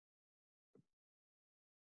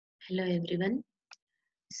Hello everyone.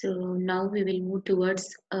 So now we will move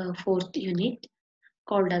towards a fourth unit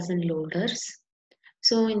called as in loaders.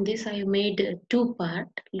 So in this I made two part,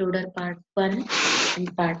 loader part 1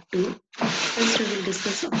 and part 2. First we will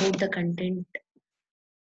discuss about the content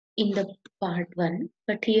in the part 1,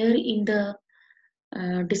 but here in the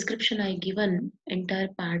description I given entire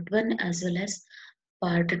part 1 as well as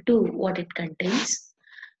part 2 what it contains.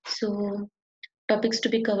 So topics to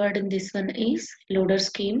be covered in this one is loader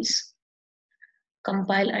schemes,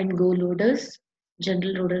 compile and go loaders,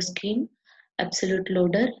 general loader scheme, absolute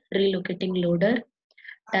loader, relocating loader,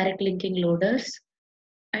 direct linking loaders,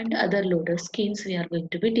 and other loader schemes we are going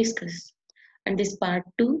to be discussed. And this part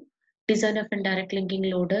 2, design of and direct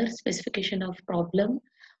linking loader, specification of problem,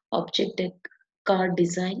 object card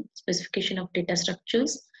design, specification of data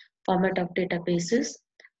structures, format of databases,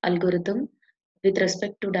 algorithm with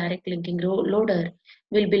respect to direct linking loader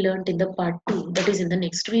will be learnt in the part 2, that is in the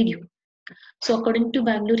next video. So according to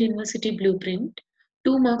Bangalore University blueprint,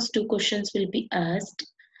 2 marks 2 questions will be asked,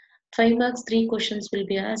 5 marks 3 questions will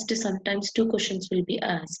be asked, sometimes 2 questions will be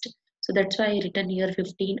asked. So that's why I written here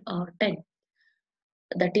 15 or 10.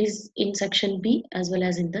 That is in section B as well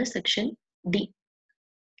as in the section D.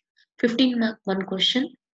 15 mark 1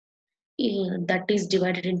 question, that is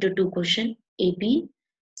divided into 2 questions, AP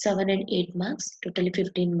 7 and 8 marks, totally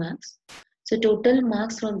 15 marks. So total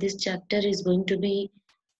marks from this chapter is going to be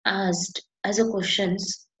asked as a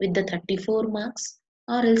questions with the 34 marks,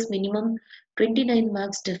 or else minimum 29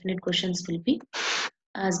 marks definite questions will be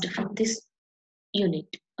asked from this unit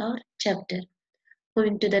or chapter.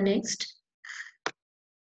 Moving to the next,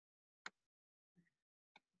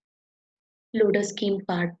 loader scheme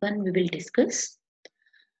part 1 we will discuss.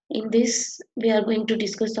 In this we are going to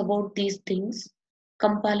discuss about these things: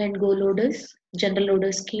 compile and go loaders, general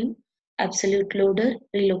loader scheme, absolute loader,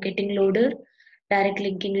 relocating loader, direct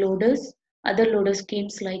linking loaders, other loader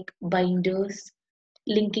schemes like binders,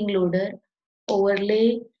 linking loader,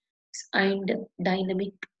 overlay, and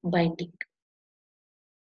dynamic binding.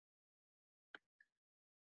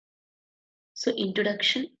 So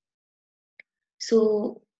introduction.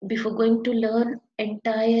 So before going to learn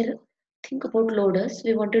entire think about loaders,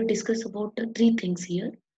 we want to discuss about three things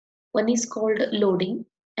here. One is called loading,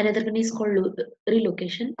 another one is called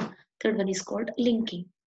relocation, third one is called linking.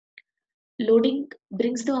 Loading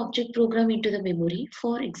brings the object program into the memory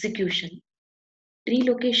for execution.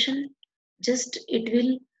 Relocation, just it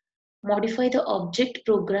will modify the object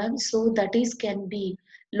program so that is can be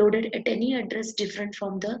loaded at any address different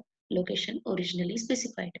from the location originally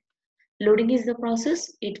specified. Loading is the process.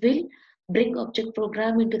 It will bring object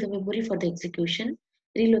program into the memory for the execution.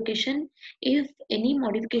 Relocation, if any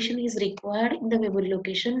modification is required in the memory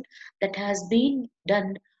location, that has been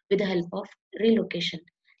done with the help of relocation.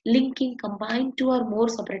 Linking, combine two or more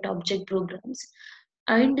separate object programs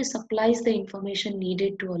and supplies the information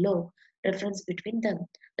needed to allow reference between them.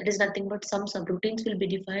 That is nothing but some subroutines will be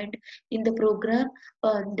defined in the program,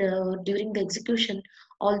 and during the execution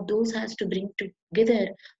all those has to bring together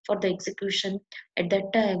for the execution. At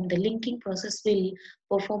that time the linking process will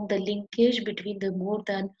perform the linkage between the more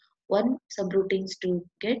than one subroutines to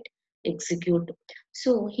get executed.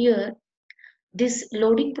 So here this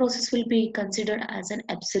loading process will be considered as an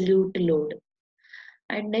absolute load.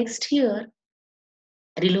 And next here,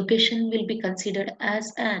 relocation will be considered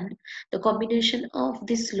as an the combination of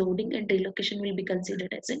this loading and relocation will be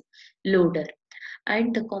considered as a loader,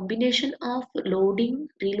 and the combination of loading,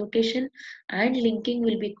 relocation and linking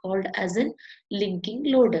will be called as a linking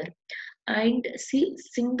loader. And see,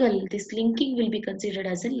 single this linking will be considered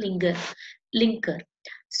as a linker.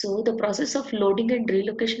 So the process of loading and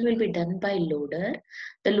relocation will be done by loader,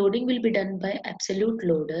 the loading will be done by absolute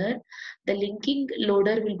loader, the linking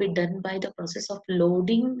loader will be done by the process of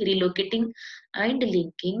loading, relocating and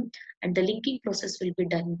linking, and the linking process will be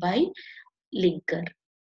done by linker.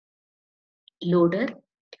 Loader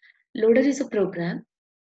is a program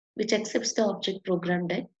which accepts the object program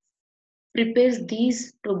that prepares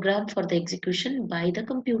these program for the execution by the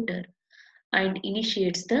computer and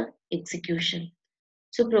initiates the execution.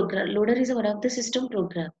 So program loader is one of the system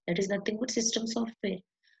program, that is nothing but system software.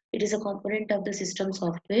 It is a component of the system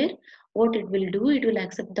software. What it will do, it will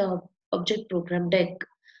accept the object program deck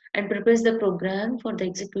and prepares the program for the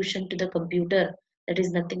execution to the computer. That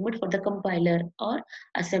is nothing but for the compiler or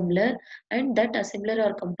assembler, and that assembler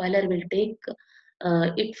or compiler will take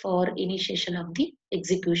it for initiation of the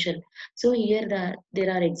execution. So here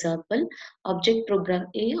there are example: object program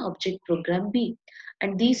A, object program B,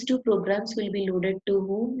 and these two programs will be loaded to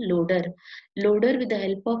whom? Loader. Loader, with the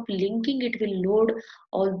help of linking, it will load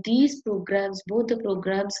all these programs, both the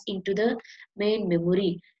programs, into the main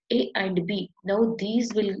memory. A and B. Now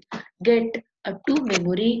these will get to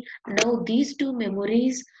memory. Now these two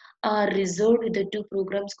memories are reserved with the two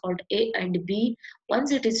programs called A and B.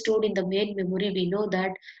 Once it is stored in the main memory, we know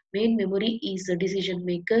that main memory is a decision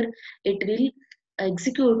maker. It will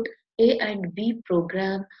execute A and B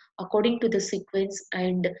program according to the sequence,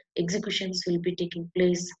 and executions will be taking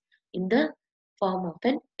place in the form of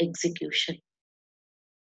an execution.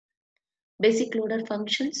 Basic loader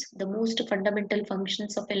functions. The most fundamental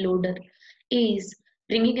functions of a loader is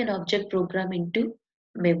bringing an object program into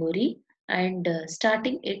memory and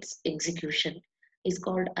starting its execution is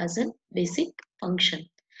called as a basic function.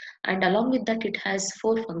 And along with that, it has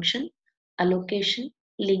four functions: allocation,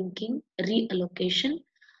 linking, reallocation,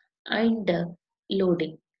 and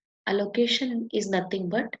loading. Allocation is nothing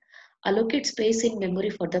but allocate space in memory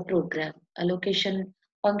for the program. Allocation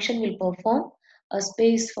function will perform a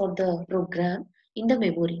space for the program in the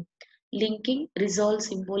memory. Linking resolves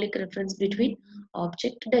symbolic reference between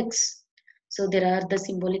object decks. So there are the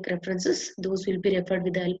symbolic references, those will be referred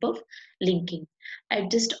with the help of linking.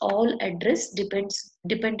 Adjust all address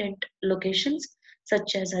dependent locations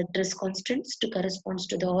such as address constants to corresponds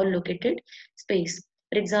to the all located space.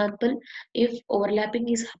 For example, if overlapping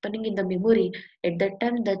is happening in the memory, at that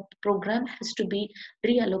time that program has to be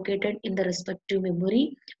reallocated in the respective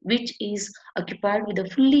memory which is occupied with a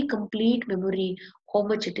fully complete memory, how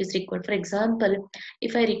much it is required. For example,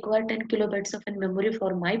 if I require 10 kilobytes of memory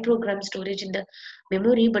for my program storage in the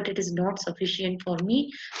memory, but it is not sufficient for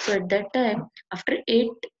me, so at that time, after 8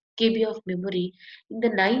 KB of memory, in the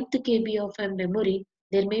ninth KB of a memory,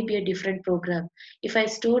 there may be a different program. If I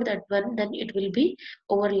store that one, then it will be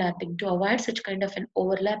overlapping. To avoid such kind of an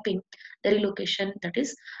overlapping, the relocation, that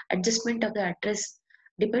is adjustment of the address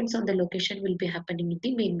depends on the location, will be happening in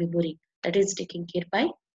the main memory, that is taken care by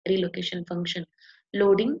relocation function.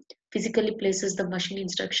 Loading physically places the machine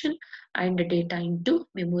instruction and the data into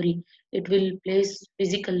memory. It will place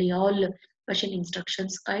physically all machine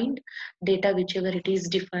instructions and data whichever it is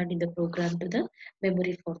defined in the program to the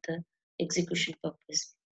memory for the execution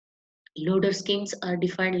purpose. Loader schemes are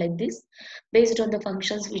defined like this based on the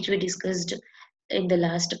functions which we discussed in the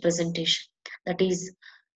last presentation, that is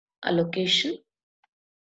allocation,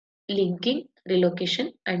 linking,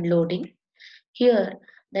 relocation, and loading. Here,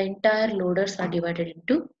 the entire loaders are divided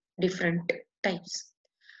into different types.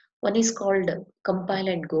 One is called compile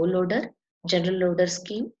and go loader, general loader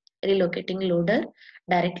scheme, relocating loader,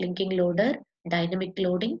 direct linking loader, dynamic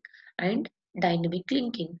loading, and dynamic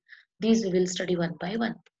linking. These we will study one by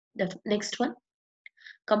one. The next one,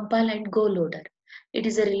 compile and go loader. It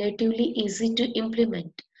is a relatively easy to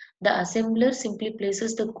implement. The assembler simply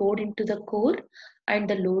places the code into the core, and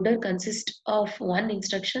the loader consists of one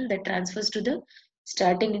instruction that transfers to the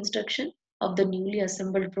starting instruction of the newly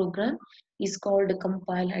assembled program is called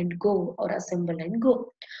compile and go or assemble and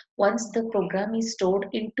go. Once the program is stored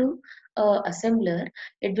into a assembler,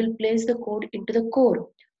 it will place the code into the core.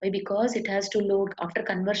 Why? Because it has to load after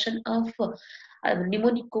conversion of a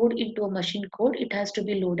mnemonic code into a machine code, it has to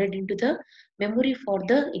be loaded into the memory for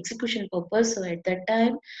the execution purpose. So at that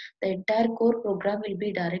time, the entire core program will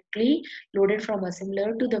be directly loaded from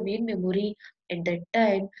assembler to the main memory. At that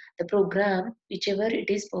time, the program, whichever it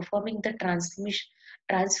is performing the transmission,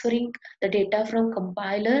 transferring the data from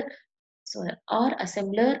compiler, so or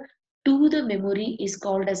assembler to the memory is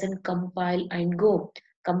called as an compile and go.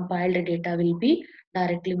 Compiled data will be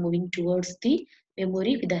directly moving towards the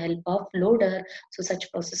memory with the help of loader. So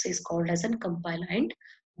such process is called as an compile and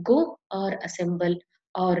go or assemble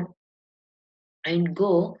or and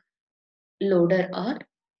go loader or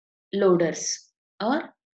loaders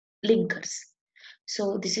or linkers.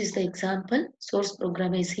 So this is the example. Source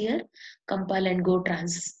program is here. Compile and go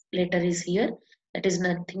translator is here. That is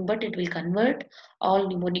nothing but it will convert all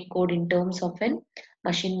mnemonic code in terms of an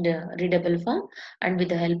machine readable form, and with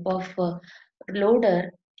the help of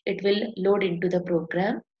loader, it will load into the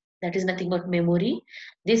program. That is nothing but memory.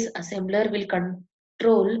 This assembler will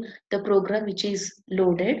control the program which is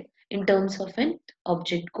loaded in terms of an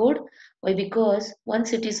object code. Why? Because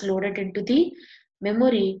once it is loaded into the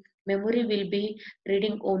memory will be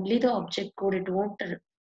reading only the object code. It won't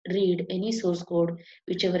read any source code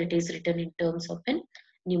whichever it is written in terms of an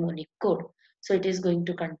mnemonic code. So it is going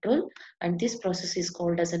to control, and this process is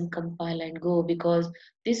called as an compile and go because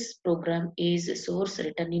this program is a source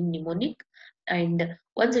written in mnemonic, and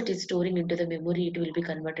once it is storing into the memory it will be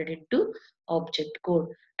converted into object code,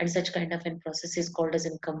 and such kind of a process is called as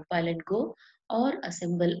an compile and go or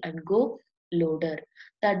assemble and go loader.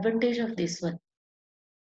 The advantage of this one,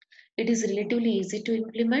 it is relatively easy to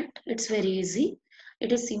implement. It's very easy.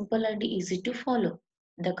 It is simple and easy to follow.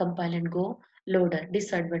 The compile and go Loader.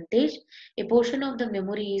 Disadvantage, a portion of the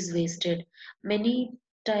memory is wasted. Many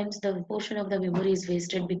times the portion of the memory is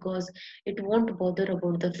wasted because it won't bother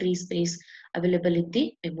about the free space available in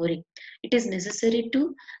the memory. It is necessary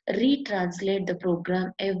to retranslate the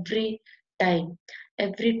program every time.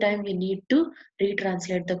 Every time we need to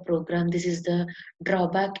retranslate the program. This is the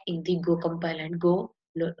drawback in the Go compile and Go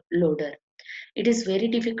loader. It is very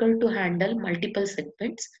difficult to handle multiple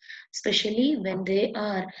segments, especially when they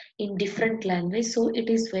are in different language. So it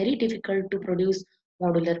is very difficult to produce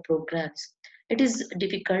modular programs. It is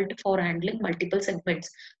difficult for handling multiple segments.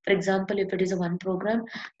 For example, if it is a one program,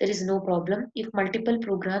 there is no problem. If multiple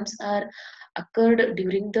programs are occurred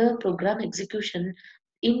during the program execution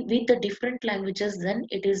in with the different languages, then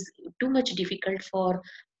it is too much difficult for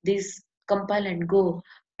this compile and go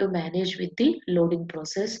to manage with the loading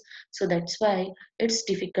process. So that's why it's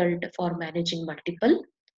difficult for managing multiple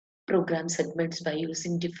program segments by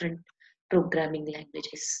using different programming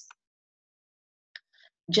languages.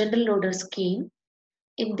 General loader scheme.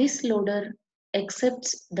 In this loader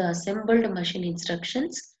accepts the assembled machine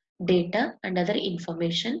instructions, data and other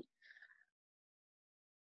information,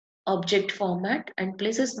 object format, and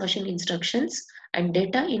places machine instructions and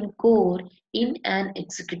data in core in an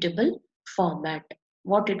executable format.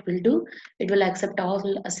 What it will do, it will accept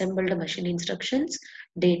all assembled machine instructions,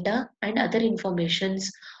 data and other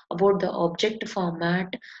informations about the object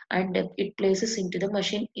format, and it places into the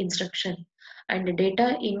machine instruction and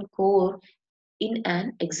data in core in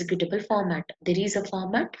an executable format. There is a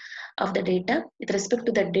format of the data. With respect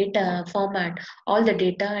to the data format, all the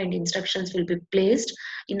data and instructions will be placed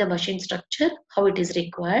in the machine structure, how it is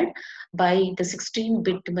required by the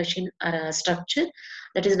 16-bit machine structure.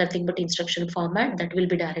 That is nothing but instruction format that will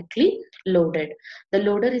be directly loaded. The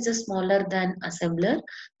loader is a smaller than assembler,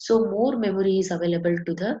 so more memory is available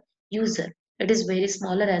to the user. It is very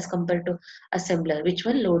smaller as compared to assembler. Which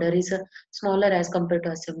one? Loader is a smaller as compared to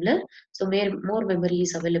assembler, so more memory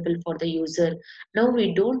is available for the user. Now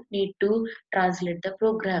we don't need to translate the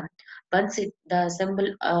program. Once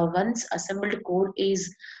assembled code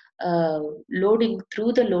is uh, loading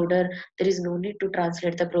through the loader, there is no need to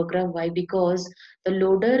translate the program. Why? Because the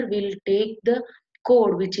loader will take the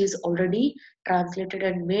code which is already translated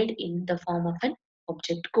and made in the form of an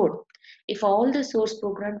object code. If all the source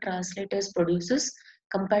program translators produces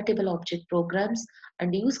compatible object programs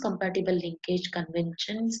and use compatible linkage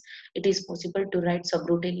conventions, it is possible to write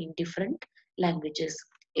subroutine in different languages.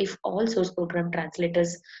 If all source program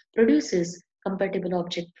translators produces compatible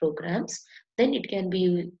object programs, then it can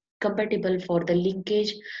be compatible for the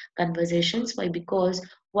linkage conversations. Why? Because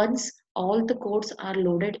once all the codes are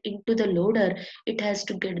loaded into the loader, it has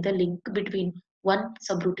to get the link between one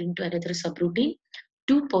subroutine to another subroutine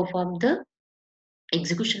to perform the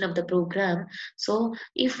execution of the program. So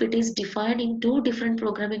if it is defined in two different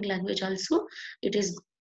programming language also, it is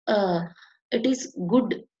uh, it is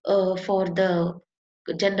good for the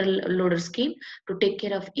general loader scheme to take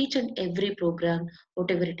care of each and every program,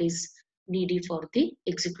 whatever it is needed for the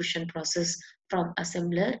execution process from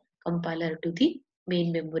assembler, compiler to the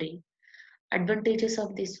main memory. Advantages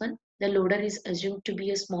of this one, the loader is assumed to be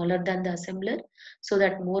a smaller than the assembler, so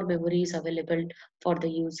that more memory is available for the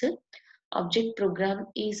user. Object program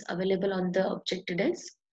is available on the object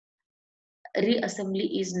disk.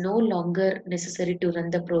 Reassembly is no longer necessary to run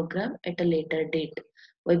the program at a later date.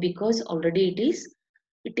 Why? Because already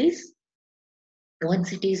it is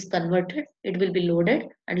once it is converted, it will be loaded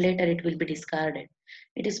and later it will be discarded.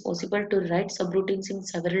 It is possible to write subroutines in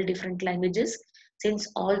several different languages since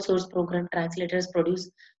all source program translators produce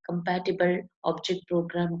compatible object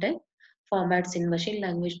program type formats in machine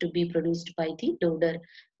language to be produced by the loader.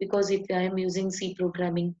 Because if I am using C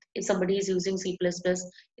programming, if somebody is using C++,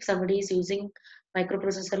 if somebody is using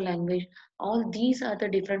microprocessor language, all these are the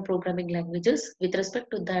different programming languages. With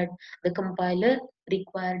respect to that, the compiler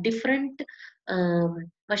require different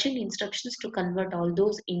machine instructions to convert all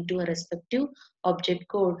those into a respective object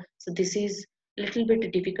code. So this is little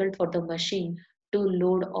bit difficult for the machine to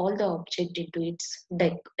load all the object into its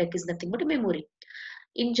deck. Deck is nothing but a memory.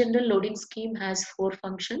 In general, loading scheme has four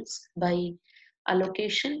functions. By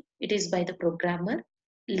allocation, it is by the programmer.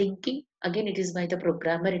 Linking, again it is by the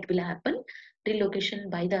programmer, it will happen. Relocation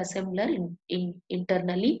by the assembler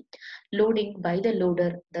internally. Loading by the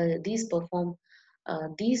loader. These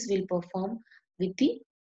will perform with the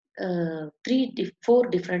four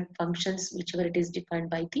different functions, whichever it is defined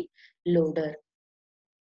by the loader.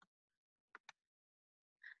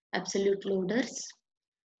 Absolute loaders.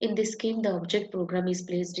 In this scheme, the object program is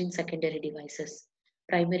placed in secondary devices.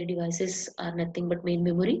 Primary devices are nothing but main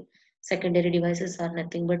memory. Secondary devices are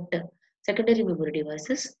nothing but secondary memory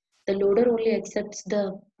devices. The loader only accepts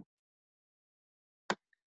the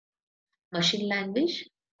machine language,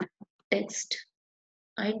 text,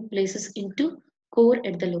 and places into core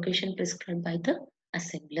at the location prescribed by the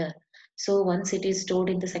assembler. So once it is stored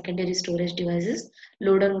in the secondary storage devices,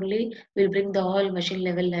 loader only will bring the all machine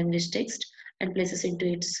level language text and places into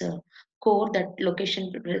its core that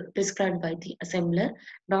location prescribed by the assembler,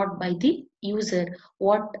 not by the user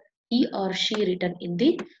what he or she written in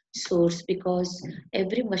the source, because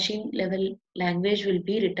every machine level language will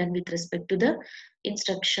be written with respect to the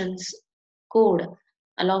instructions code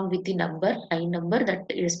along with the line number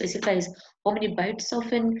that specifies how many bytes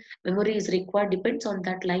of an memory is required depends on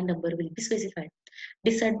that line number will be specified.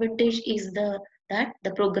 Disadvantage is that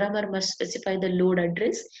the programmer must specify the load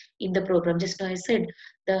address in the program. Just now I said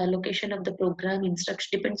the location of the program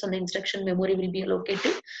instruction depends on the instruction memory will be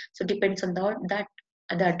allocated. So depends on that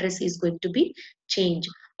the address is going to be changed.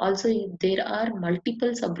 Also, if there are multiple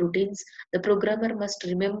subroutines, the programmer must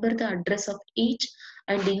remember the address of each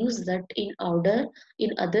and use that in order in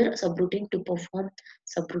other subroutine to perform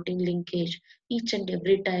subroutine linkage. Each and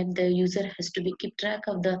every time the user has to be keep track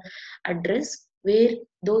of the address where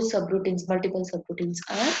those subroutines, multiple subroutines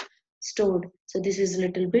are stored. So this is a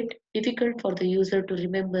little bit difficult for the user to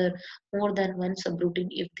remember more than one subroutine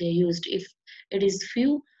if they used. If it is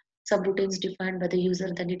few subroutines defined by the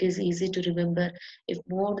user, then it is easy to remember. If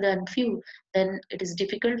more than few, then it is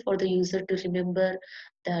difficult for the user to remember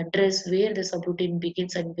the address where the subroutine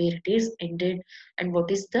begins and where it is ended, and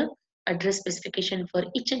what is the address specification for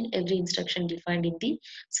each and every instruction defined in the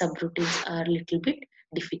subroutines are little bit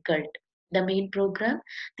difficult. The main program,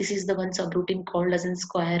 this is the one subroutine called as in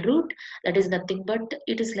square root, that is nothing but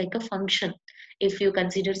it is like a function. If you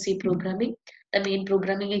consider C programming, the main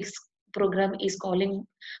program is calling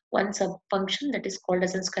one sub function that is called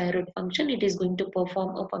as a square root function. It is going to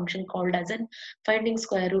perform a function called as an finding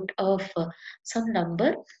square root of some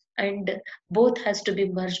number, and both has to be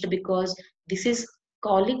merged because this is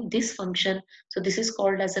calling this function. So this is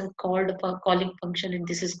called as a calling function, and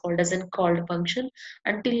this is called as a called function.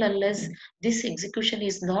 Until unless this execution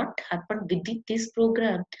is not happened within this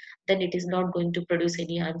program, then it is not going to produce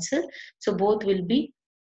any answer. So both will be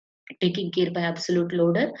taken care by absolute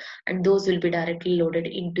loader, and those will be directly loaded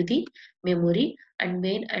into the memory, and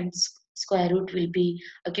main and square root will be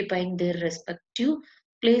occupying their respective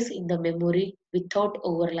place in the memory without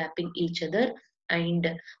overlapping each other.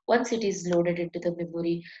 And once it is loaded into the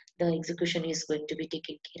memory, the execution is going to be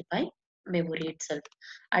taken care by memory itself.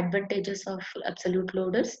 Advantages of absolute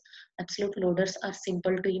loaders are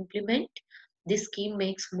simple to implement. This scheme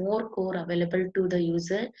makes more core available to the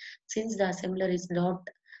user since the assembler is not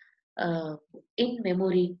uh, in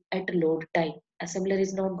memory at load time. Assembler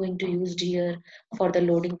is not going to use here for the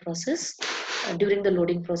loading process during the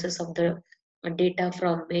loading process of the data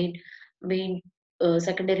from main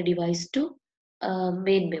secondary device to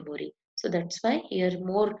main memory. So that's why here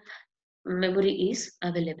more memory is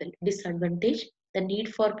available. Disadvantage, the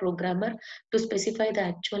need for programmer to specify the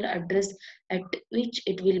actual address at which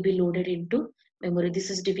it will be loaded into memory. This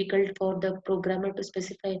is difficult for the programmer to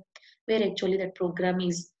specify where actually that program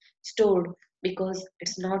is stored, because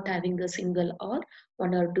it's not having a single or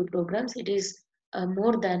one or two programs. It is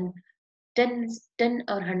more than 10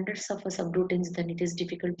 or hundreds of subroutines, then it is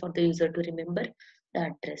difficult for the user to remember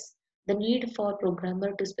the address. The need for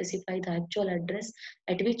programmer to specify the actual address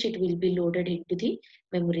at which it will be loaded into the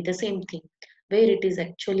memory. The same thing. Where it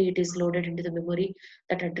is loaded into the memory,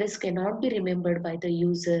 that address cannot be remembered by the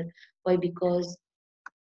user. Why? Because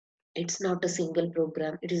it's not a single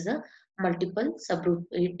program. It is a multiple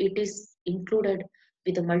subroutine. It is included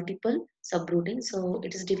with a multiple subroutine. So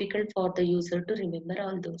it is difficult for the user to remember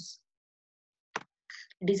all those.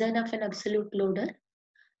 Design of an absolute loader.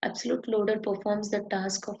 Absolute loader performs the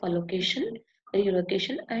task of allocation,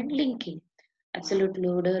 relocation, and linking. Absolute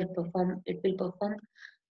loader will perform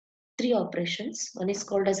three operations. One is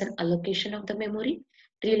called as an allocation of the memory,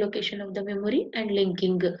 relocation of the memory, and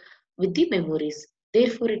linking with the memories.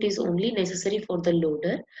 Therefore, it is only necessary for the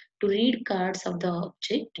loader to read cards of the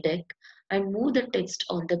object deck and move the text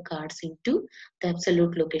on the cards into the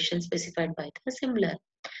absolute location specified by the assembler.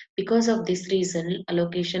 Because of this reason,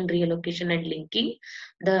 allocation, reallocation, and linking,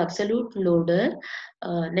 the absolute loader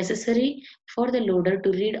necessary for the loader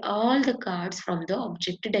to read all the cards from the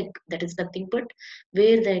object deck. That is nothing but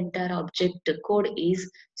where the entire object code is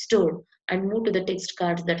stored, and move to the text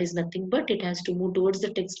cards. That is nothing but it has to move towards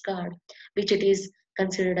the text card, which it is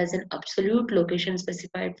considered as an absolute location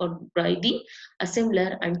specified for by the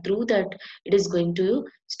assembler, and through that it is going to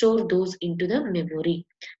store those into the memory.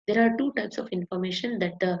 There are two types of information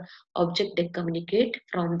that the object deck communicate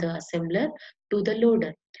from the assembler to the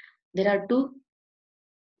loader. There are two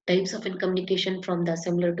types of communication from the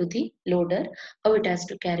assembler to the loader. How it has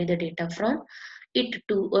to carry the data from it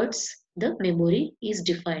towards the memory is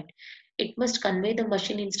defined. It must convey the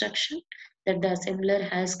machine instruction that the assembler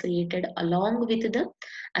has created along with the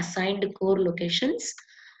assigned core locations.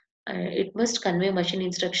 It must convey machine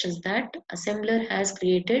instructions that assembler has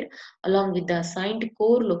created along with the assigned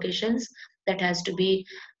core locations that has to be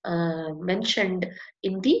mentioned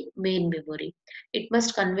in the main memory. It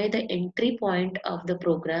must convey the entry point of the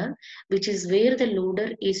program, which is where the loader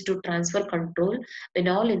is to transfer control when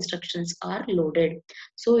all instructions are loaded.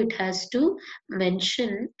 So it has to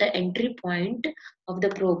mention the entry point of the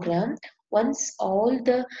program once all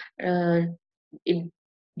the in,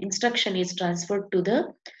 instruction is transferred to the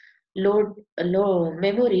load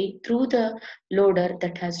memory through the loader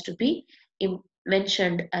that has to be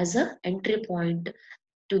mentioned as a entry point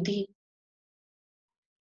to the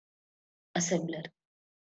assembler.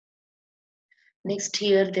 Next,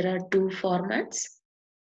 here there are two formats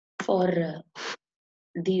for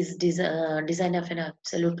design of an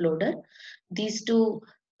absolute loader. These two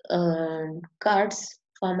cards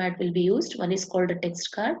format will be used. One is called a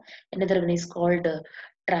text card, another one is called a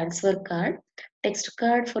transfer card. Text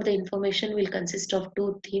card for the information will consist of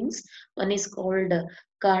two things. One is called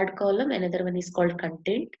card column, another one is called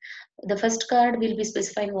content. The first card will be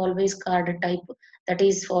specifying always card type, that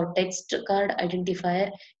is for text card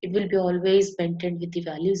identifier. It will be always maintained with the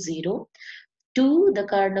value 0. Two, the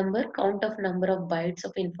card number, count of number of bytes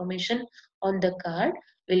of information on the card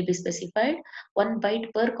will be specified. 1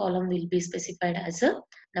 byte per column will be specified as a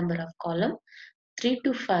number of column. 3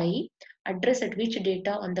 to 5, address at which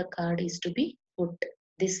data on the card is to be put.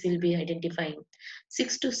 This will be identifying.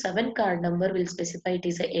 6 to 7 card number will specify it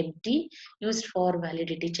is a empty, used for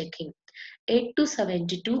validity checking. 8 to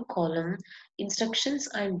 72 column, instructions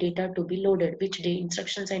and data to be loaded. Which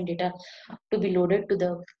instructions and data to be loaded to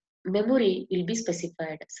the memory will be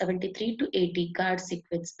specified. 73 to 80 card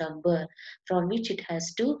sequence number, from which it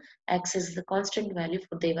has to access the constant value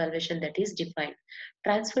for the evaluation that is defined.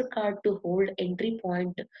 Transfer card to hold entry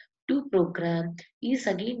point to program is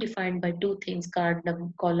again defined by two things: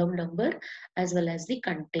 column number as well as the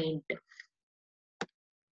content.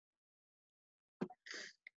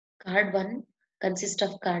 Card 1 consists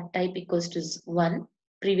of card type equals to 1.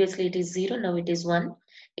 Previously it is 0, now it is 1.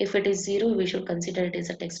 If it is 0, we should consider it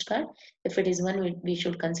as a text card. If it is 1, we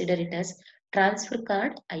should consider it as transfer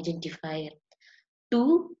card identifier.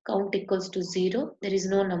 2 count equals to 0. There is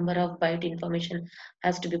no number of byte information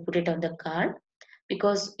has to be put it on the card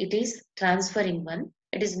because it is transferring one.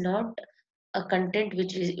 It is not a content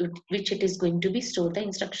which it is going to be stored the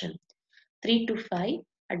instruction. 3 to 5,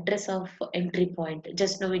 address of entry point.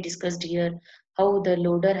 Just now we discussed here how the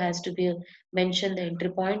loader has to be mention the entry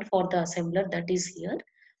point for the assembler, that is here.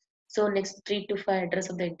 So next 3 to 5, address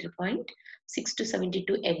of the entry point. 6 to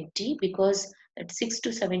 72 empty, because that 6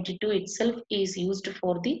 to 72 itself is used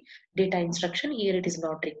for the data instruction. Here it is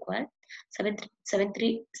not required.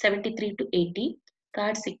 73 to 80,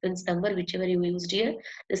 card sequence number, whichever you used here,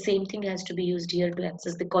 the same thing has to be used here to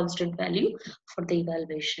access the constant value for the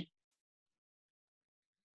evaluation.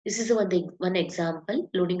 This is one example,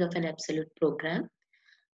 loading of an absolute program.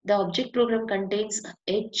 The object program contains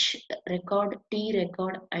H record, T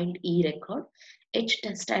record, and E record. H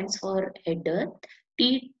stands for header,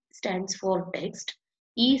 T stands for text,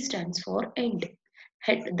 E stands for end.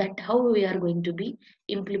 That how we are going to be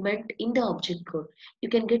implement in the object code. You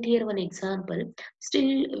can get here one example.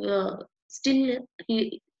 Still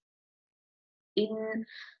in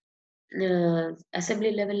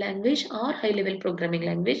assembly level language or high level programming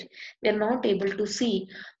language, we are not able to see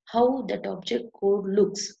how that object code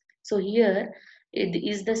looks. So here it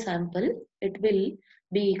is the sample. It will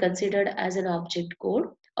be considered as an object code.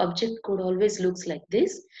 Object code always looks like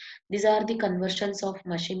this. These are the conversions of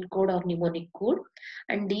machine code or mnemonic code,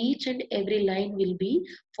 and each and every line will be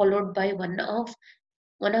followed by one of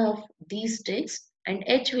these texts, and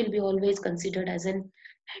H will be always considered as an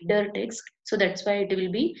header text. So that's why it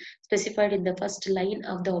will be specified in the first line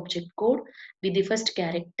of the object code with the first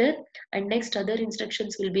character, and next other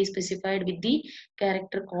instructions will be specified with the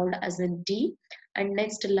character called as an T, and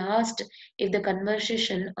next last, if the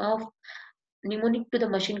conversion of mnemonic to the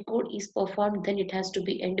machine code is performed, then it has to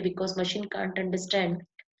be end, because machine can't understand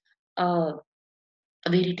uh,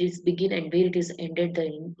 where it is begin and where it is ended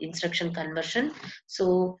the instruction conversion.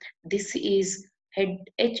 So this is head.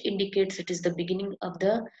 H indicates it is the beginning of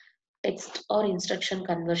the text or instruction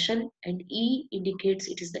conversion, and E indicates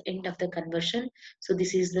it is the end of the conversion. So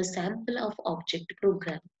this is the sample of object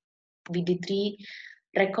program with the three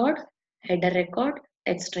record: header record,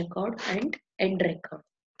 text record, and end record.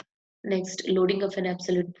 Next, loading of an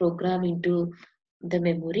absolute program into the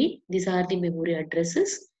memory. These are the memory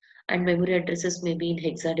addresses, and memory addresses may be in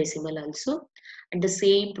hexadecimal also. And the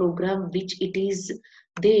same program which it is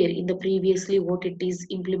there in the previously what it is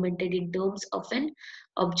implemented in terms of an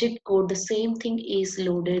object code, the same thing is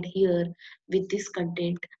loaded here with this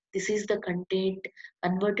content. This is the content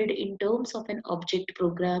converted in terms of an object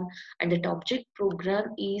program, and that object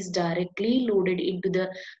program is directly loaded into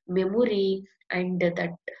the memory, and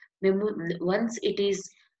that once it is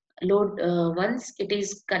once it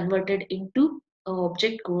is converted into a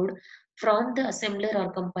object code from the assembler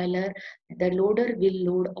or compiler, the loader will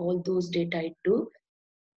load all those data into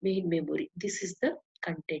main memory. This is the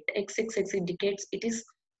content. XXX indicates it is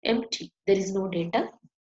empty, there is no data,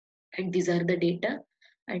 and these are the data,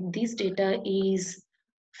 and this data is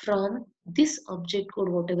from this object code.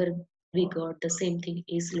 Whatever we got, the same thing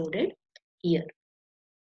is loaded here.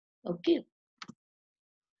 Okay.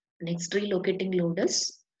 Next, relocating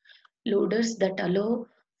loaders. Loaders that allow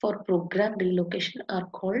for program relocation are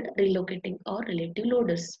called relocating or relative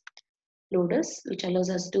loaders. Loaders which allows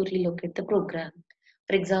us to relocate the program.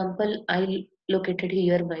 For example, I located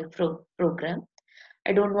here my program.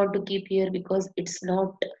 I don't want to keep here because it's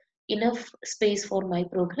not enough space for my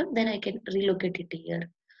program. Then I can relocate it here.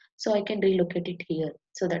 So I can relocate it here.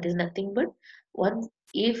 So that is nothing but once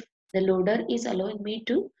if the loader is allowing me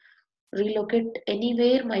to relocate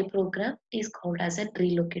anywhere, my program is called as a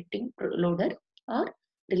relocating loader or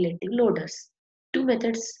relative loaders. Two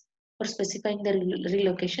methods for specifying the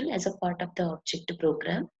relocation as a part of the object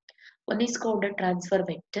program. One is called a transfer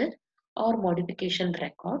vector or modification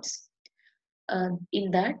records.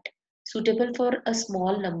 In that, suitable for a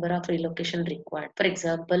small number of relocation required. For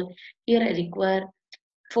example, here I require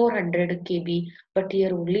 400 KB, but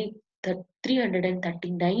here only the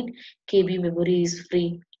 339 KB memory is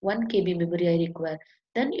free. 1 KB memory I require.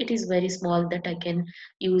 Then it is very small that I can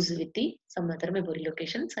use with the some other memory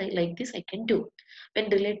locations. I like this I can do. When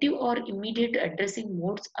relative or immediate addressing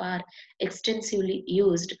modes are extensively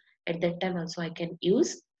used, at that time also I can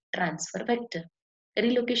use transfer vector.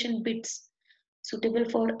 Relocation bits suitable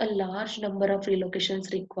for a large number of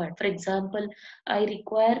relocations required. For example, I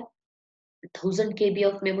require 1000 KB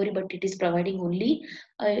of memory, but it is providing only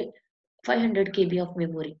 500 KB of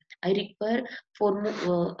memory. I require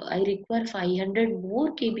I require 500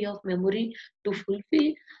 more KB of memory to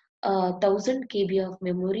fulfill 1000 KB of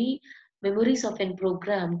memories of a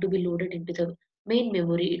program to be loaded into the main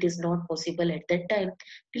memory. It is not possible at that time.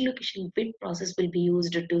 Relocation bit process will be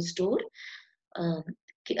used to store um,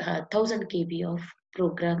 1000 KB of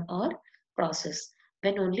program or process,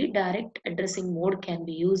 when only direct addressing mode can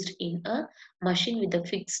be used in a machine with a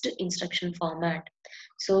fixed instruction format.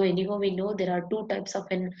 So anyhow, we know there are two types of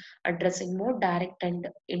an addressing mode, direct and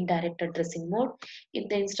indirect addressing mode. If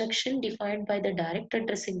the instruction defined by the direct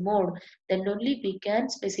addressing mode, then only we can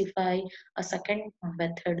specify a second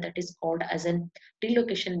method that is called as an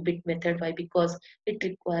relocation bit method. Why? Because it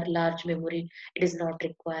require large memory. It does not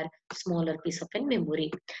require smaller piece of a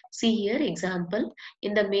memory. See here example,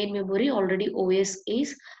 in the main memory already OS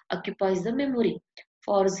is occupies the memory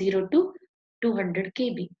for 0 to 200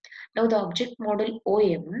 KB. Now the object model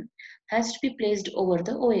OM has to be placed over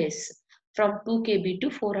the OS from 2 KB to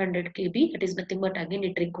 400 KB. That is nothing but again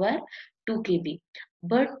it require 2 KB.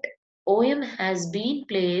 But OM has been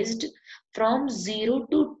placed from 0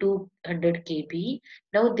 to 200 KB.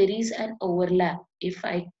 Now there is an overlap. If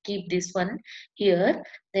I keep this one here,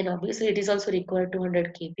 then obviously it is also required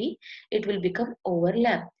 200 KB. It will become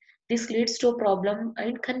overlap. This leads to a problem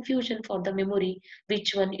and confusion for the memory,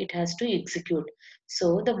 which one it has to execute.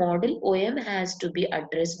 So the model OM has to be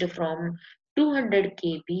addressed from 200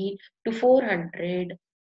 KB to 400.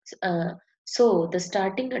 Uh, so the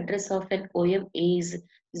starting address of an OM is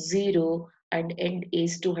 0 and end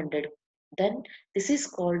is 200. Then this is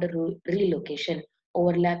called relocation.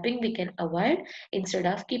 Overlapping we can avoid. Instead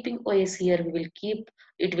of keeping OS here, we will keep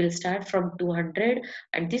it will start from 200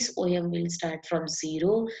 and this OM will start from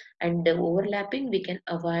 0, and the overlapping we can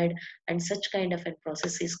avoid, and such kind of a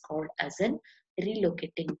process is called as an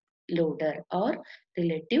relocating loader or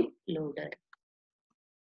relative loader.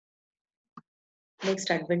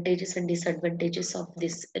 Next, advantages and disadvantages of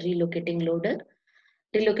this relocating loader.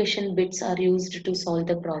 Relocation bits are used to solve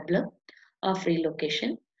the problem of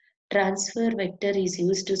relocation. Transfer vector is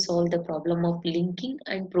used to solve the problem of linking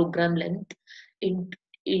and program length in,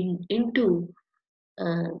 into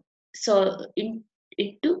uh, so in,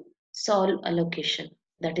 into solve allocation.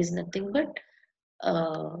 That is nothing but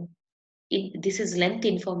uh, this is length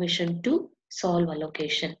information to solve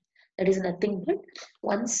allocation. That is nothing but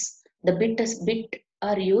once the bit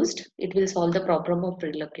are used, it will solve the problem of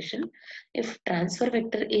relocation. If transfer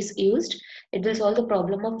vector is used, it will solve the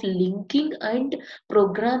problem of linking and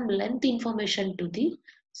program length information to the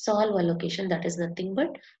solve allocation. That is nothing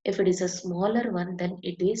but if it is a smaller one, then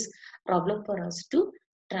it is problem for us to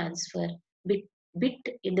transfer bit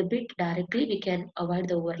in the bit directly. We can avoid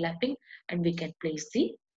the overlapping and we can place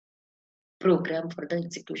the program for the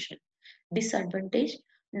execution. Disadvantage,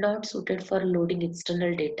 not suited for loading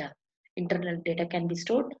external data. Internal data can be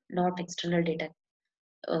stored, not external data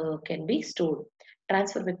can be stored.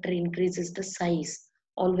 Transfer vector increases the size.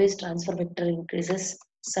 Always transfer vector increases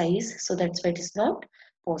size, so that's why it is not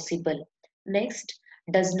possible. Next,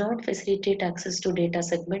 does not facilitate access to data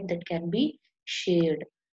segment that can be shared.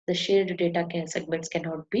 The shared data segments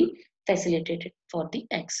cannot be facilitated for the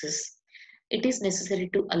access. It is necessary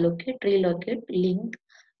to allocate, relocate, link,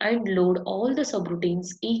 and load all the subroutines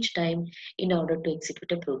each time in order to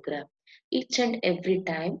execute a program. Each and every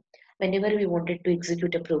time, whenever we wanted to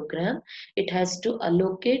execute a program, it has to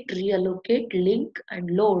allocate, reallocate, link, and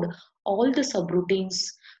load all the subroutines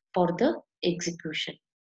for the execution.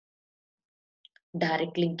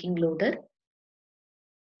 Direct linking loader.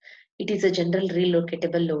 It is a general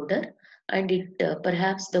relocatable loader, and it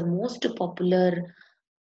perhaps the most popular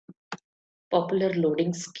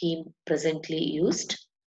loading scheme presently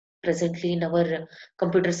in our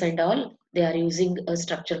computers and all. They are using a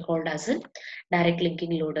structure called as a direct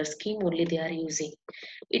linking loader scheme only they are using.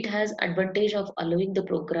 It has advantage of allowing the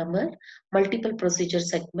programmer multiple procedure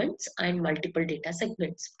segments and multiple data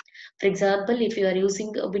segments. For example, if you are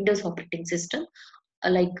using a Windows operating system,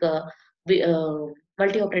 like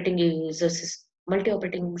multi-operating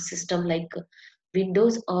system like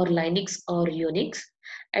Windows or Linux or Unix.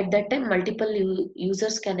 At that time, multiple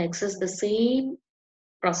users can access the same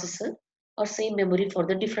processor or same memory for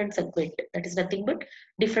the different segment. That is nothing but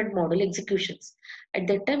different model executions. At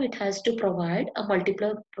that time, it has to provide a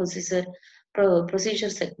multiple procedure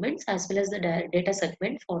segments as well as the data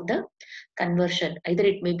segment for the conversion. Either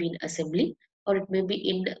it may be in assembly or it may be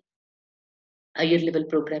in higher level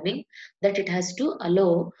programming, that it has to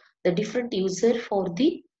allow the different user for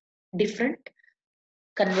the different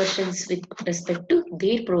conversions with respect to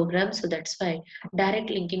their program. So that's why direct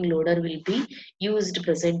linking loader will be used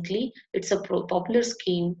presently. It's a popular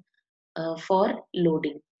scheme for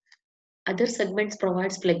loading. Other segments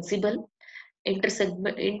provides flexible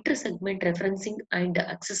inter-segment referencing and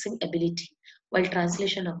accessing ability while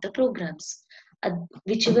translation of the programs.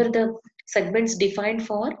 Whichever the segments defined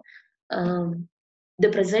for um, the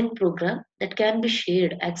present program that can be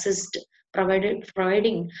shared, accessed,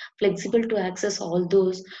 providing flexible to access all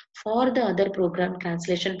those for the other program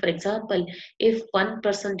translation. For example, if one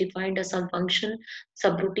person defined some function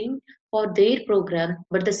subroutine for their program,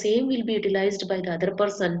 but the same will be utilized by the other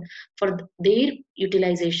person for their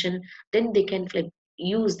utilization, then they can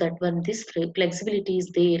use that one. This flexibility is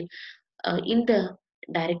there in the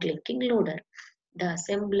direct linking loader. The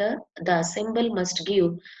assembler must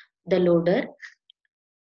give the loader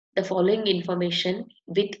the following information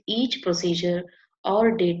with each procedure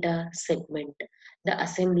or data segment. The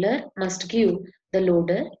assembler must give the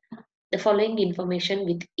loader the following information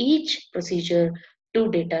with each procedure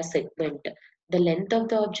to data segment. The length of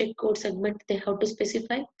the object code segment they have to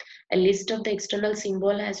specify. A list of the external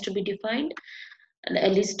symbol has to be defined. And a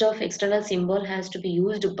list of external symbol has to be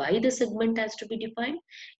used by the segment has to be defined.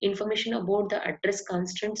 Information about the address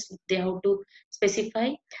constants they have to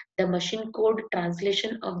specify. The machine code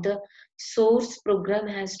translation of the source program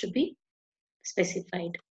has to be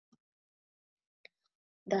specified.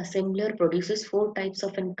 The assembler produces four types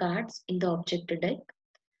of cards in the object deck: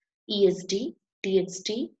 ESD,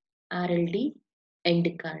 TXT, RLD,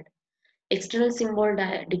 end card. External symbol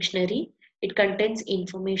dictionary. It contains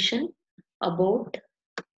information about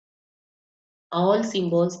all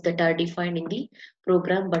symbols that are defined in the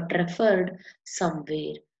program but referred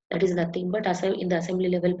somewhere. That is nothing but in the assembly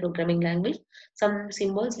level programming language, some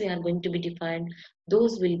symbols we are going to be defined.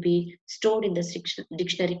 Those will be stored in the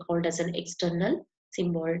dictionary called as an external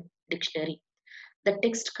symbol dictionary. The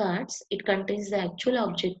text cards, it contains the actual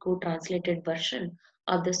object code translated version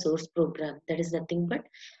of the source program. That is nothing but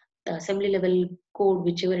the assembly level code,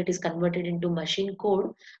 whichever it is converted into machine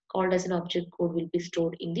code called as an object code, will be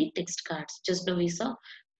stored in the text cards. Just now we saw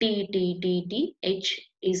T T T T H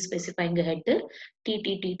is specifying a header. T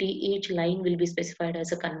T T T each line will be specified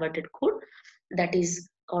as a converted code, that is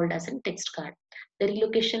called as a text card. The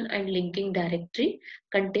relocation and linking directory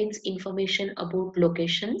contains information about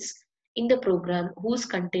locations in the program whose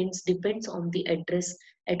contents depends on the address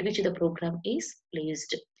at which the program is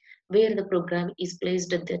placed. Where the program is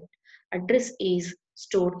placed, the address is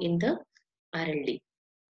stored in the RLD.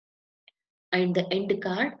 and the end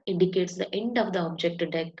card indicates the end of the object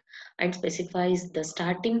deck and specifies the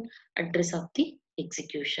starting address of the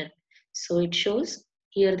execution. So it shows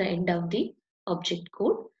here the end of the object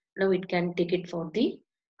code. Now it can take it for the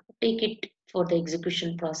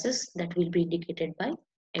execution process that will be indicated by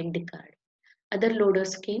end card. Other loader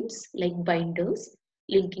schemes like binders,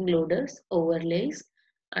 linking loaders, overlays,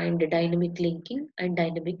 and dynamic linking and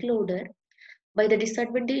dynamic loader. By the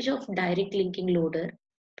disadvantage of direct linking loader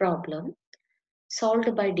problem,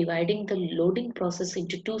 solved by dividing the loading process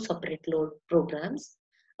into two separate load programs,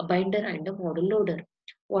 a binder and a model loader.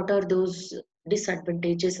 What are those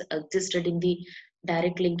disadvantages existed in the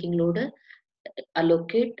direct linking loader?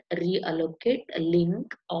 Allocate, reallocate,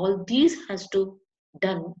 link, all these has to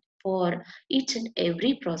done for each and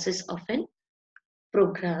every process of an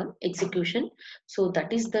program execution. So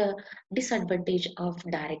that is the disadvantage of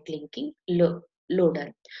direct linking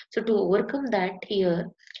loader. So to overcome that, here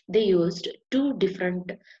they used two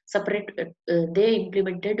different separate they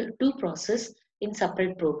implemented two process in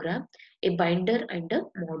separate program, a binder and a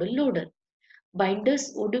model loader.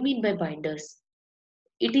 Binders, what do you mean by binders?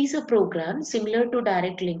 It is a program similar to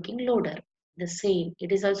direct linking loader. The same,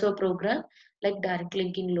 it is also a program like direct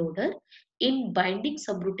linking loader in binding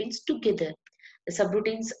subroutines together. The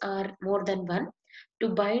subroutines are more than one. To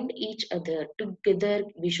bind each other together,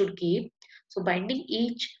 we should keep. So binding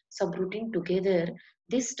each subroutine together,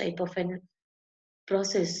 this type of an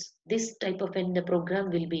process, this type of an the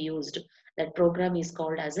program will be used. That program is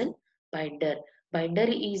called as a binder. Binder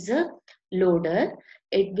is a loader.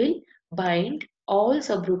 It will bind all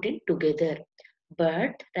subroutine together.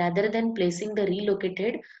 But rather than placing the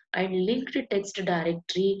relocated and linked text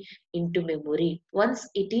directory into memory, once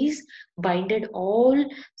it is binded all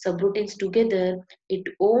subroutines together, it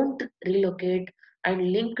won't relocate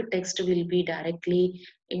and linked text will be directly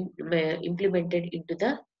implemented into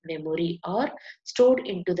the memory or stored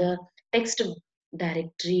into the text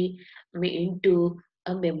directory into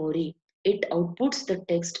a memory. It outputs the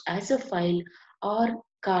text as a file or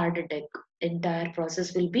card deck. Entire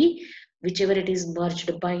process will be whichever it is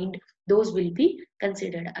merged bind, those will be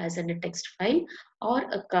considered as a text file or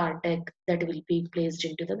a card deck that will be placed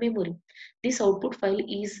into the memory. This output file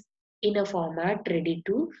is in a format ready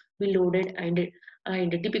to be loaded and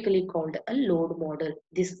typically called a load model.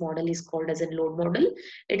 This model is called as a load model.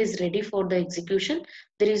 It is ready for the execution.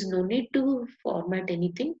 There is no need to format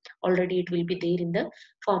anything. Already it will be there in the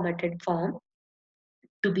formatted form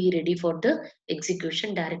to be ready for the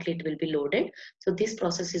execution. Directly it will be loaded. So this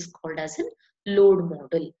process is called as a load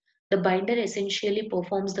model. The binder essentially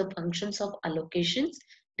performs the functions of allocations,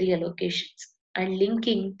 reallocations, and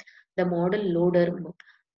linking the model loader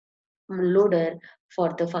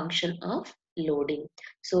for the function of loading.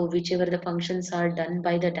 So whichever the functions are done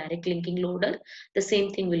by the direct linking loader, the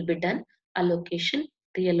same thing will be done. Allocation,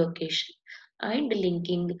 reallocation, and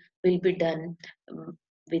linking will be done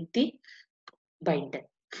with the binder.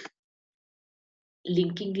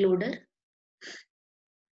 Linking loader.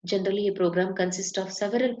 Generally, a program consists of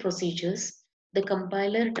several procedures. The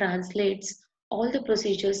compiler translates all the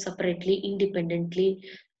procedures separately, independently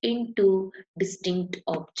into distinct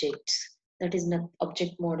objects. That is not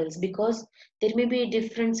object models, because there may be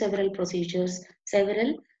different several procedures,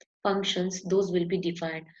 several functions, those will be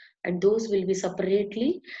defined and those will be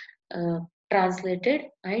separately uh, translated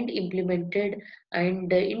and implemented,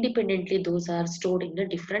 and independently those are stored in a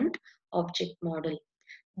different object model.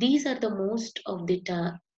 These are the most of the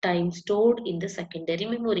time stored in the secondary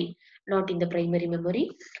memory, not in the primary memory.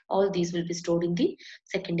 All these will be stored in the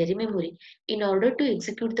secondary memory. In order to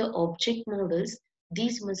execute the object models,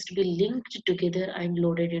 these must be linked together and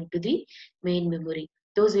loaded into the main memory.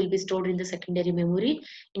 Those will be stored in the secondary memory.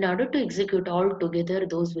 In order to execute all together,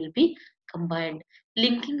 those will be combined.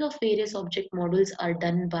 Linking of various object models are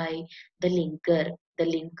done by the linker. The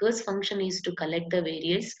linker's function is to collect the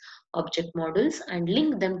various object models and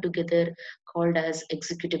link them together, called as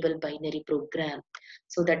executable binary program.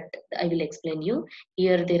 So that I will explain you.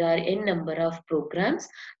 Here there are n number of programs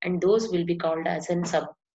and those will be called as an sub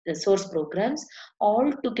the source programs.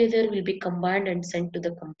 All together will be combined and sent to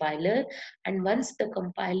the compiler, and once the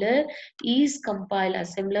compiler is compiled,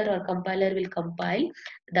 assembler or compiler will compile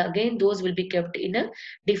again, those will be kept in a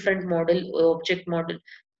different model, object model.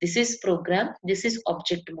 This is program, this is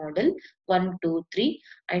object model 1, 2, 3,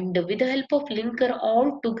 and with the help of linker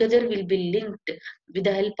all together will be linked with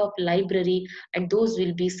the help of library, and those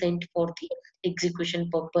will be sent for the execution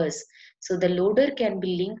purpose. So the loader can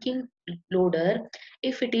be linking loader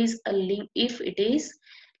if it is a link, if it is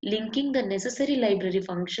linking the necessary library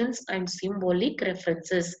functions and symbolic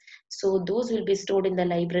references. So those will be stored in the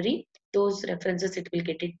library. those references it will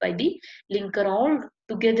get it by the linker. All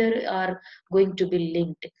together are going to be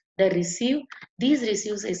linked. The receive, these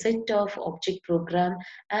receives a set of object program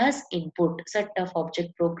as input, set of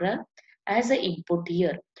object program as a input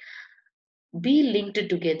here. Be linked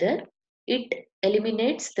together. It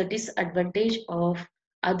eliminates the disadvantage of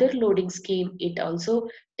other loading scheme. It also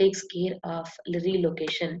takes care of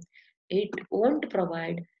relocation. It won't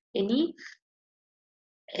provide any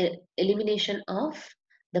elimination of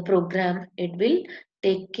the program. It will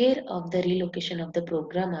take care of the relocation of the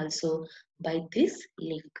program also by this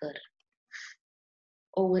linker.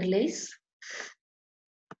 Overlays.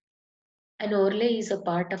 An overlay is a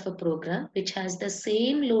part of a program which has the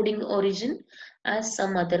same loading origin as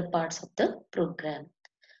some other parts of the program.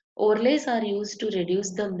 Overlays are used to reduce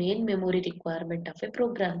the main memory requirement of a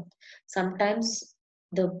program. Sometimes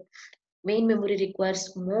the main memory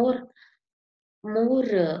requires more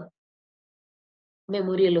memory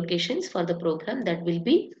allocations for the program, that will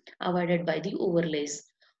be avoided by the overlays.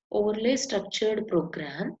 Overlay structured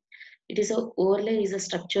program. Overlay is a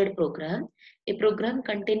structured program. A program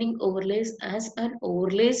containing overlays as an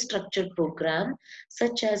overlay structured program,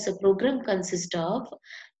 such as a program consists of,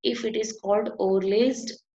 if it is called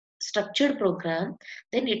overlays structured program,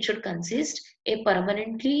 then it should consist a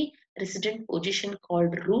permanently resident position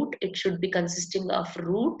called root. It should be consisting of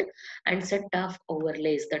root and set of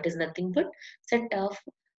overlays. That is nothing but set of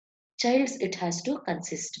childs it has to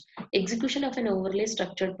consist. Execution of an overlay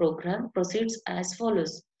structured program proceeds as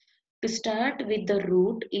follows. To start with, the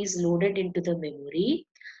root is loaded into the memory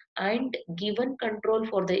and given control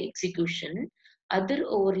for the execution. Other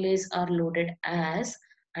overlays are loaded as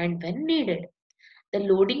and when needed. The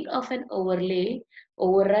loading of an overlay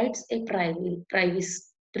overrides a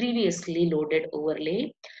previously loaded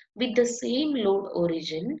overlay with the same load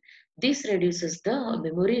origin. This reduces the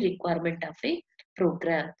memory requirement of a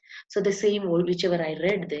program. So the same old, whichever I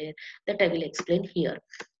read there, that I will explain here.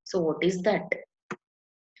 So what is that?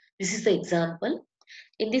 This is the example.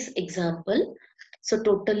 In this example, so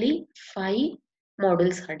totally 5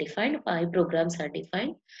 models are defined, 5 programs are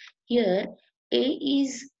defined. Here A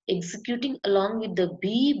is executing along with the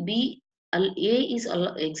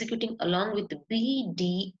executing along with the B,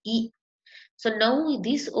 D, E. So now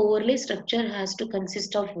this overlay structure has to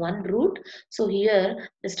consist of one root. So here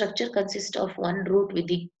the structure consists of one root with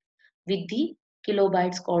the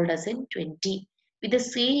kilobytes called as in 20. With the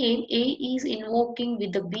same, A is invoking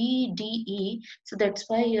with the B, D, E. So that's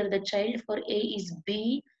why here the child for A is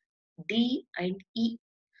B, D and E.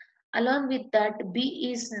 Along with that,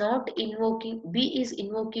 B is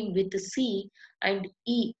invoking with the C and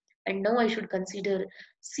E. And now I should consider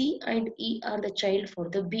C and E are the child for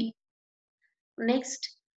the B. Next,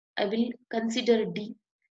 I will consider D.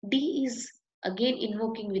 D is again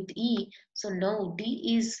invoking with E. So now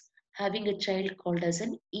D is having a child called as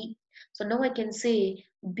an E. So now I can say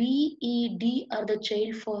B, E, D are the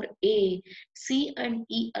child for A, C and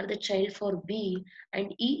E are the child for B,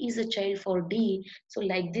 and E is a child for D. So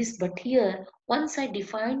like this, but here, once I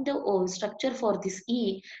define the structure for this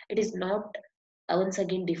E, it is not once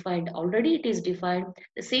again defined. Already it is defined.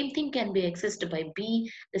 The same thing can be accessed by B.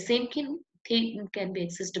 The same thing can be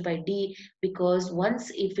accessed by D, because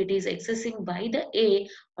once if it is accessing by the A,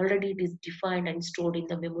 already it is defined and stored in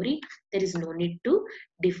the memory. There is no need to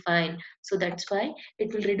define. So that's why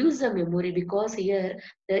it will reduce the memory, because here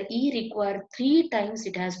the E require 3 times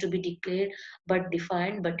it has to be declared but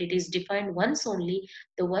defined, but it is defined once only.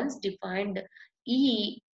 The once defined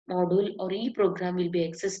E module or E program will be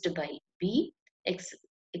accessed by B,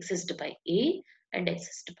 accessed by A and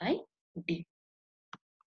accessed by D.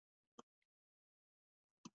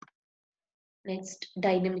 Next,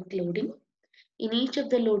 dynamic loading. In each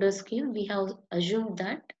of the loader scheme, we have assumed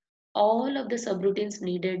that all of the subroutines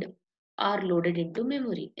needed are loaded into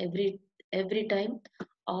memory. Every time,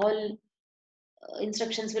 all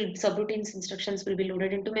subroutines instructions will be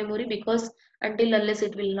loaded into memory, because until unless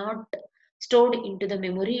it will not stored into the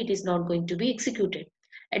memory, it is not going to be executed.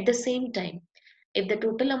 At the same time, if the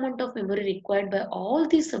total amount of memory required by all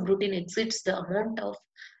these subroutine exceeds the amount of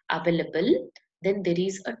available, then there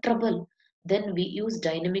is a trouble. Then we use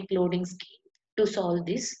dynamic loading scheme to solve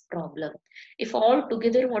this problem. If all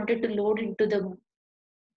together wanted to load into the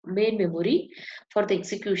main memory for the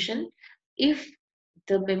execution, if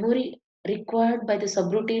the memory required by the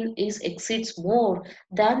subroutine is exceeds more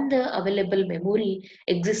than the available memory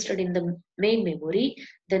existed in the main memory,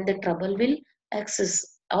 then the trouble will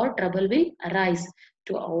access or trouble will arise.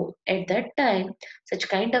 At that time, such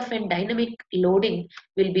kind of a dynamic loading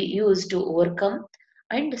will be used to overcome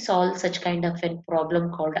and solve such kind of a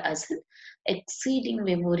problem called as exceeding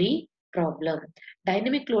memory problem.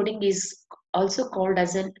 Dynamic loading is also called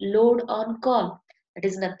as a load on call. That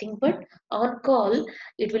is nothing but on call,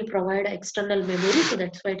 it will provide external memory. So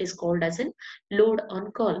that's why it is called as a load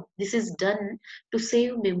on call. This is done to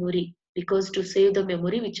save memory, because to save the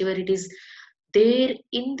memory, whichever it is there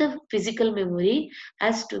in the physical memory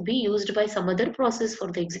has to be used by some other process for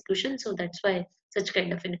the execution. So that's why such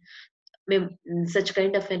kind of an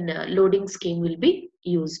loading scheme will be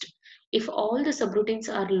used. If all the subroutines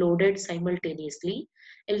are loaded simultaneously,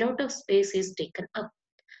 a lot of space is taken up,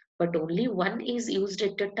 but only one is used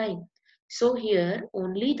at a time. So here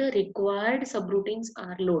only the required subroutines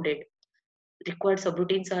are loaded,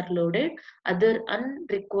 other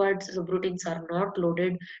unrequired subroutines are not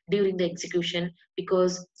loaded during the execution,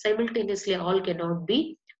 because simultaneously all cannot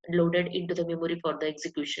be loaded into the memory for the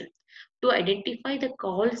execution. To identify the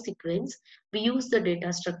call sequence, we use the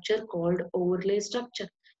data structure called overlay structure.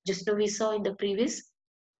 Just now we saw in the previous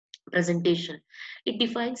presentation. It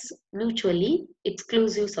defines mutually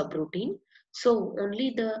exclusive subroutine. So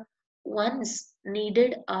only the ones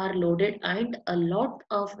needed are loaded and a lot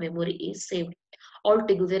of memory is saved.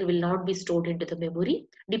 Altogether will not be stored into the memory.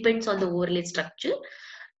 Depends on the overlay structure.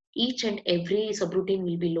 Each and every subroutine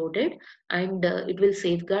will be loaded, and it will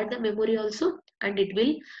safeguard the memory also, and it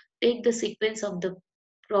will take the sequence of the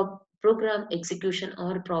program execution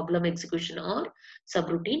or problem execution or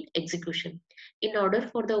subroutine execution. In order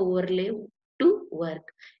for the overlay to work,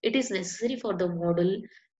 it is necessary for the model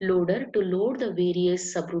loader to load the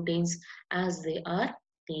various subroutines as they are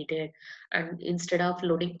needed, and instead of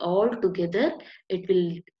loading all together, it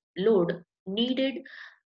will load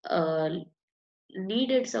uh,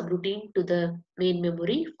 needed subroutine to the main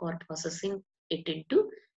memory for processing it into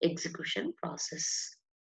execution process.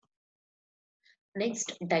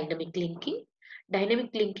 Next, dynamic linking. Dynamic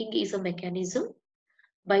linking is a mechanism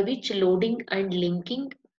by which loading and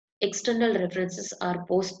linking external references are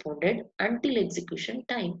postponed until execution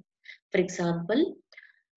time. For example,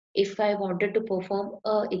 if I wanted to perform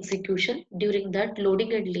a execution, during that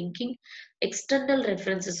loading and linking external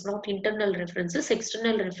references, not internal references,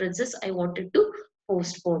 external references I wanted to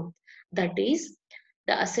postpone. That is,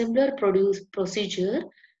 the assembler procedure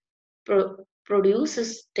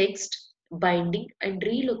produces text, binding and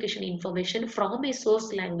relocation information from a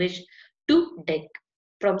source language to deck.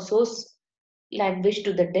 From source language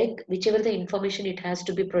to the deck, whichever the information it has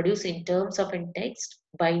to be produced in terms of a text,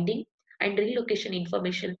 binding, and relocation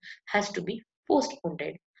information has to be postponed.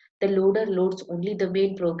 The loader loads only the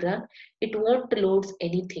main program, it won't load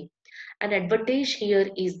anything. An advantage here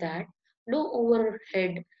is that no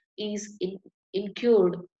overhead is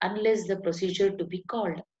incurred unless the procedure to be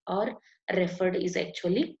called or referred is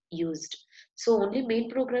actually used. So only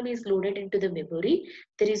main program is loaded into the memory.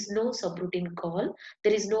 There is no subroutine call,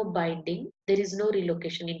 there is no binding, there is no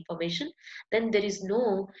relocation information, then there is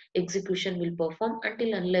no execution will perform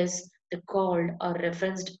until unless the called or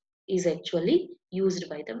referenced is actually used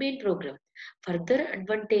by the main program. Further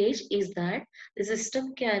advantage is that the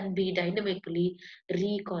system can be dynamically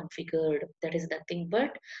reconfigured. That is nothing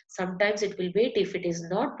but sometimes it will wait if it is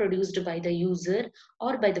not produced by the user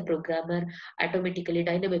or by the programmer automatically,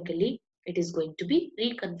 dynamically. It is going to be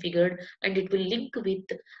reconfigured and it will link with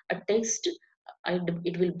a text, and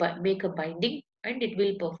it will make a binding, and it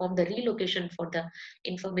will perform the relocation for the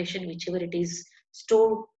information whichever it is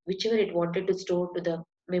stored, whichever it wanted to store to the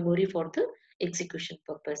memory for the execution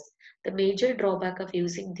purpose. The major drawback of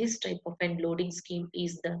using this type of an loading scheme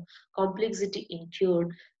is the complexity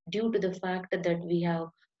incurred due to the fact that we have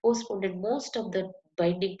postponed most of the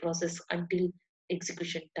binding process until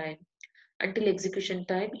execution time. Until execution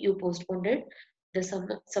time, you postponed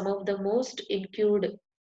some of the most incurred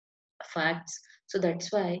facts. So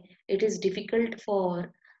that's why it is difficult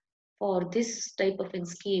for this type of a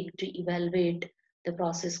scheme to evaluate the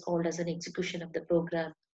process called as an execution of the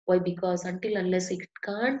program. Why? Because until unless it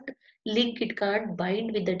can't link, it can't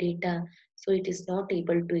bind with the data, so it is not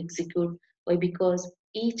able to execute. Why? Because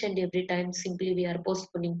each and every time simply we are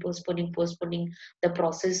postponing the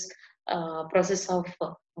process of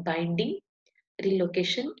binding,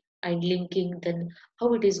 relocation and linking, then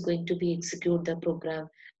how it is going to be execute the program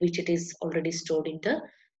which it is already stored in the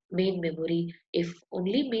main memory. If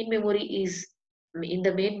only main memory is in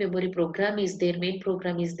the main memory, program is there, main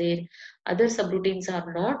program is there, other subroutines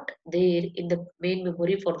are not there in the main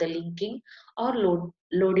memory for the linking or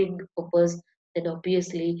loading purpose, then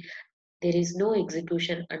obviously there is no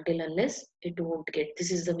execution until unless it won't get.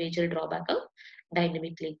 This is the major drawback of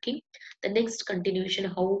dynamic linking. The next continuation,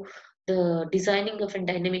 how the designing of a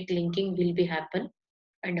dynamic linking will be happen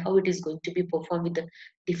and how it is going to be performed with the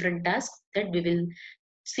different tasks, that we will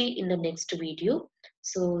see in the next video.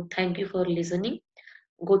 So thank you for listening.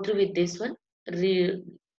 Go through with this one.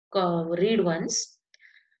 Read once.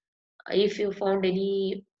 If you found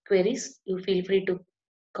any queries, you feel free to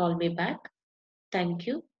call me back. Thank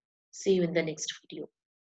you. See you in the next video.